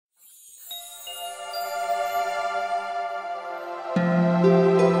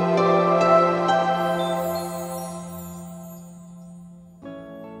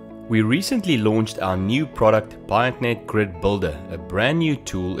We recently launched our new product, Piotnet Grid Builder, a brand new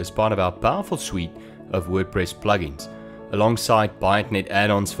tool as part of our powerful suite of WordPress plugins. Alongside Piotnet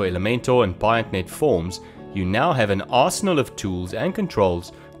add-ons for Elementor and Piotnet Forms, you now have an arsenal of tools and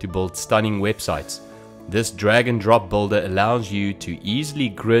controls to build stunning websites. This drag and drop builder allows you to easily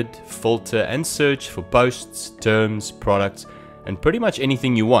grid, filter and search for posts, terms, products and pretty much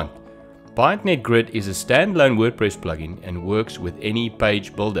anything you want. Piotnet Grid is a standalone WordPress plugin and works with any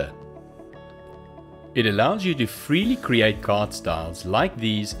page builder. It allows you to freely create card styles like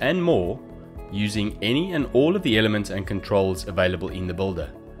these and more using any and all of the elements and controls available in the builder.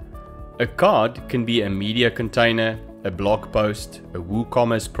 A card can be a media container, a blog post, a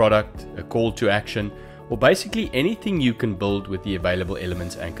Woocommerce product, a call to action, or basically anything you can build with the available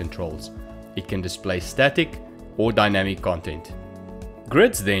elements and controls. It can display static or dynamic content.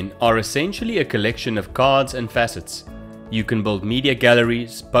 Grids then are essentially a collection of cards and facets. You can build media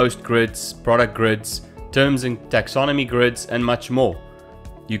galleries, post grids, product grids, terms and taxonomy grids, and much more.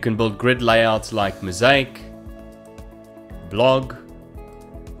 You can build grid layouts like mosaic, blog,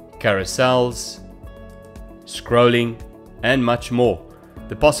 carousels, scrolling, and much more.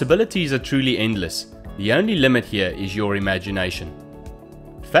 The possibilities are truly endless. The only limit here is your imagination.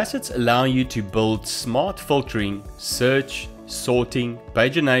 Facets allow you to build smart filtering, search, sorting,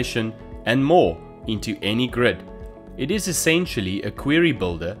 pagination, and more into any grid. It is essentially a query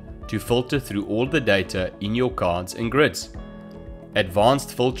builder to filter through all the data in your cards and grids.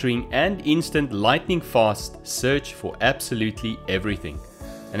 Advanced filtering and instant lightning fast search for absolutely everything.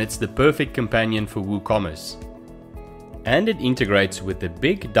 And it's the perfect companion for Woocommerce. And it integrates with the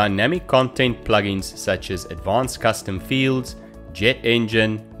big dynamic content plugins such as Advanced Custom Fields, Jet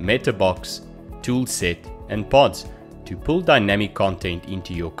Engine, Metabox, Toolset, and Pods to pull dynamic content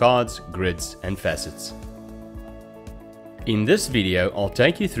into your cards, grids, and facets. In this video, I'll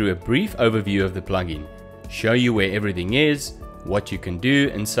take you through a brief overview of the plugin, show you where everything is, what you can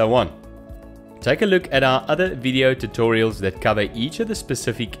do, and so on. Take a look at our other video tutorials that cover each of the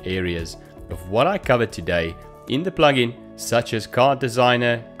specific areas of what I covered today in the plugin, such as Card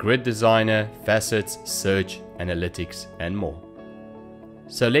Designer, Grid Designer, Facets, Search, Analytics, and more.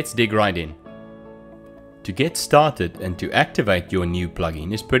 So let's dig right in. To get started and to activate your new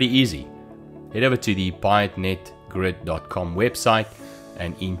plugin is pretty easy. Head over to the piotnetgrid.com website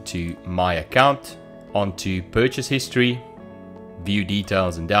and into My Account, onto Purchase History, View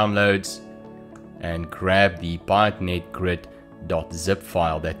Details and Downloads, and grab the piotnetgrid.zip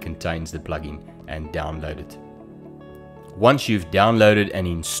file that contains the plugin and download it. Once you've downloaded and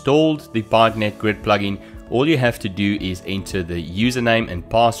installed the Piotnet Grid plugin, all you have to do is enter the username and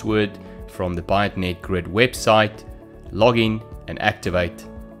password from the Piotnet Grid website, log in and activate,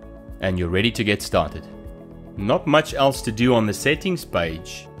 and you're ready to get started. Not much else to do on the settings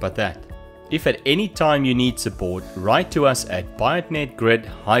page but that. If at any time you need support, write to us at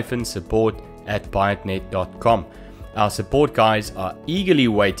piotnetgrid-support@piotnet.com. Our support guys are eagerly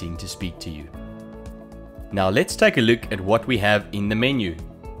waiting to speak to you. Now let's take a look at what we have in the menu.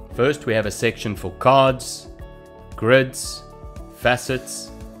 First, we have a section for cards, grids,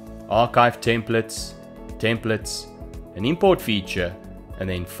 facets, archive templates, an import feature, and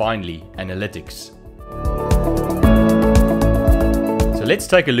then finally analytics. So let's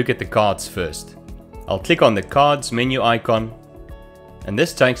take a look at the cards first. I'll click on the cards menu icon, and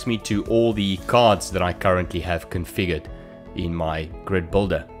this takes me to all the cards that I currently have configured in my grid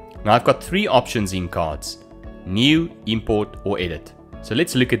builder. Now I've got three options in cards: new, import, or edit. So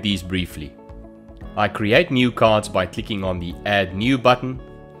let's look at these briefly. I create new cards by clicking on the Add New button.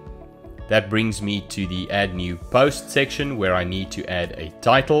 That brings me to the Add New Post section where I need to add a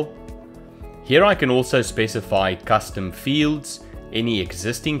title. Here I can also specify custom fields, any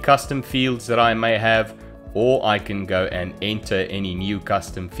existing custom fields that I may have, or I can go and enter any new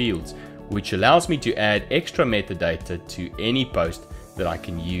custom fields, which allows me to add extra metadata to any post that I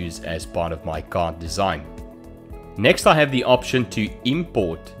can use as part of my card design. Next, I have the option to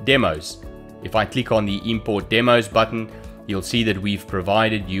import demos. If I click on the Import Demos button, you'll see that we've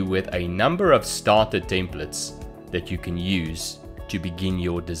provided you with a number of starter templates that you can use to begin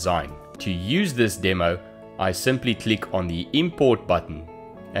your design. To use this demo, I simply click on the Import button,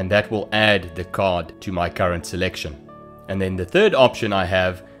 and that will add the card to my current selection. And then the third option I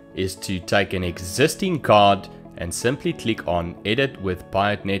have is to take an existing card and simply click on Edit with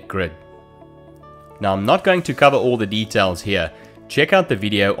Piotnet Grid. Now I'm not going to cover all the details here. Check out the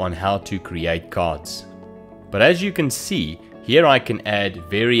video on how to create cards. But as you can see, here I can add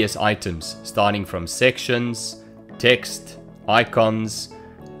various items starting from sections, text, icons,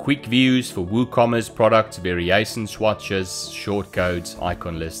 quick views for WooCommerce products, variation swatches, shortcodes,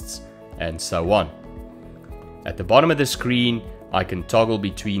 icon lists, and so on. At the bottom of the screen, I can toggle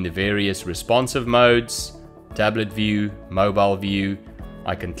between the various responsive modes, tablet view, mobile view.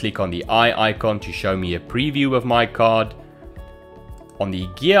 I can click on the eye icon to show me a preview of my card. On the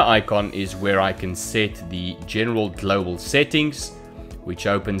gear icon is where I can set the general global settings, which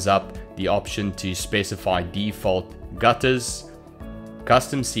opens up the option to specify default gutters,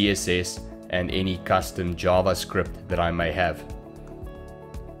 custom CSS, and any custom JavaScript that I may have.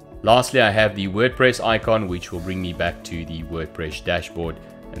 Lastly, I have the WordPress icon, which will bring me back to the WordPress dashboard,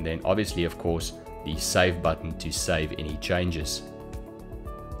 and then obviously, of course, the save button to save any changes.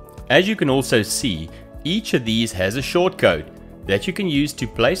 As you can also see, each of these has a shortcode that you can use to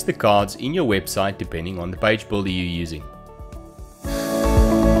place the cards in your website depending on the page builder you're using.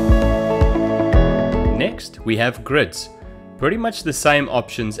 Next, we have grids. Pretty much the same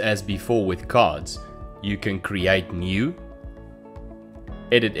options as before with cards. You can create new,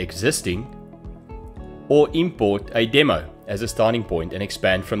 edit existing, or import a demo as a starting point and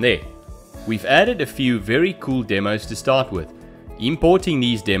expand from there. We've added a few very cool demos to start with. Importing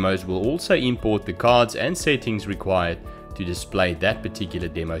these demos will also import the cards and settings required to display that particular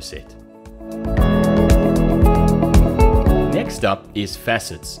demo set. Next up is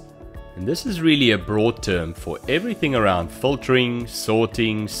Facets. And this is really a broad term for everything around filtering,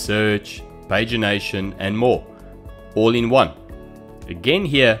 sorting, search, pagination, and more, all in one. Again,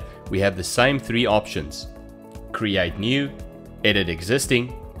 here we have the same three options: create new, edit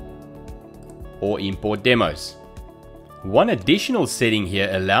existing, or import demos. One additional setting here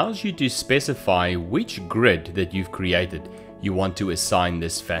allows you to specify which grid that you've created you want to assign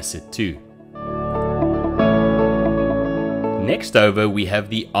this facet to. Next over, we have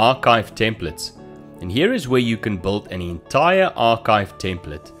the archive templates, and here is where you can build an entire archive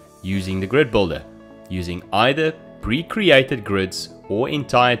template using the grid builder, using either pre-created grids or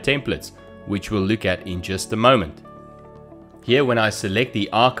entire templates, which we'll look at in just a moment. Here, when I select the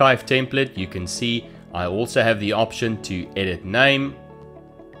archive template, you can see I also have the option to edit name,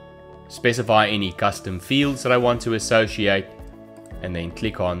 specify any custom fields that I want to associate, and then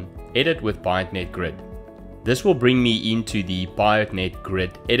click on Edit with Piotnet Grid. This will bring me into the Piotnet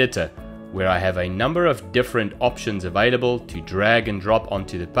Grid editor, where I have a number of different options available to drag and drop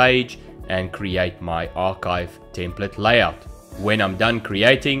onto the page and create my archive template layout. When I'm done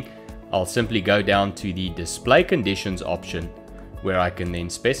creating, I'll simply go down to the display conditions option, where I can then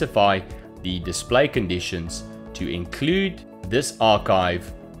specify the display conditions to include this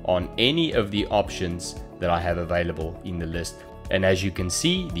archive on any of the options that I have available in the list. And as you can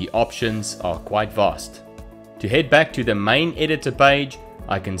see, the options are quite vast. To head back to the main editor page,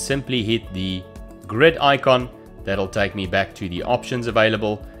 I can simply hit the grid icon. That'll take me back to the options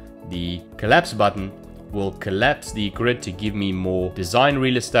available. The collapse button will collapse the grid to give me more design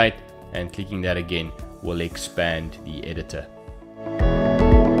real estate, and clicking that again will expand the editor.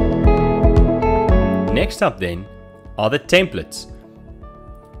 Next up then are the templates.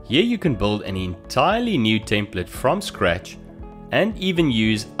 Here you can build an entirely new template from scratch and even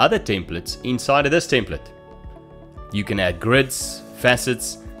use other templates inside of this template. You can add grids,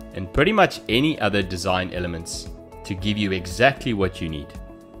 facets, and pretty much any other design elements to give you exactly what you need.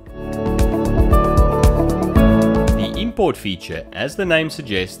 The import feature, as the name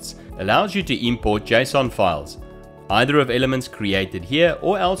suggests, allows you to import JSON files, either of elements created here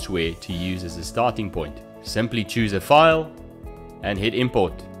or elsewhere, to use as a starting point. Simply choose a file and hit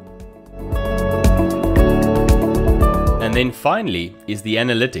import. And then finally is the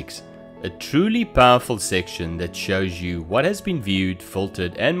analytics, a truly powerful section that shows you what has been viewed,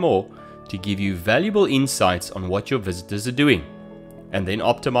 filtered, and more to give you valuable insights on what your visitors are doing, and then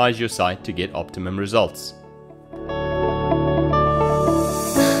optimize your site to get optimum results.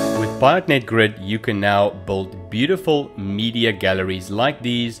 With Piotnet Grid, you can now build beautiful media galleries like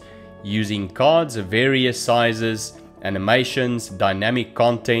these using cards of various sizes, animations, dynamic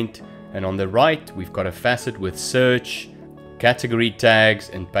content, and on the right we've got a facet with search, category tags,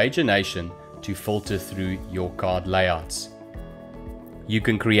 and pagination to filter through your card layouts. You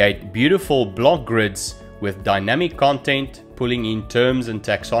can create beautiful block grids with dynamic content, pulling in terms and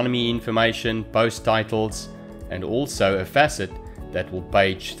taxonomy information, post titles, and also a facet that will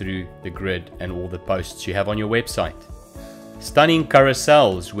page through the grid and all the posts you have on your website. Stunning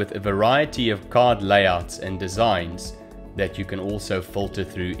carousels with a variety of card layouts and designs that you can also filter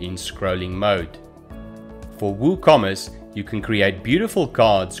through in scrolling mode. For WooCommerce, you can create beautiful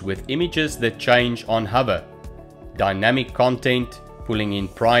cards with images that change on hover, dynamic content, pulling in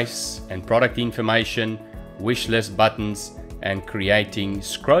price and product information, wish list buttons, and creating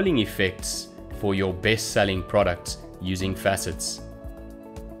scrolling effects for your best-selling products using Facets.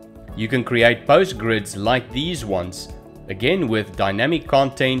 You can create post grids like these ones, again with dynamic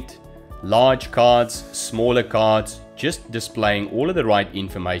content, large cards, smaller cards, just displaying all of the right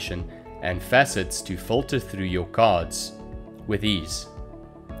information, and facets to filter through your cards with ease.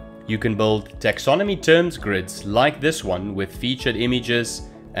 You can build taxonomy terms grids like this one with featured images,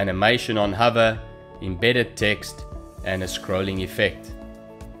 animation on hover, embedded text, and a scrolling effect.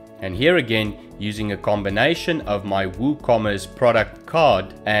 And here again, using a combination of my WooCommerce product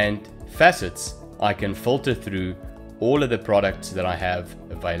card and facets, I can filter through all of the products that I have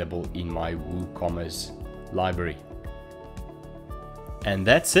available in my WooCommerce library. And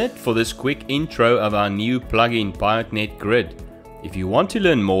that's it for this quick intro of our new plugin Piotnet Grid. If you want to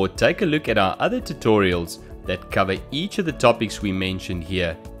learn more, take a look at our other tutorials that cover each of the topics we mentioned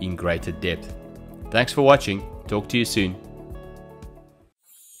here in greater depth. Thanks for watching. Talk to you soon.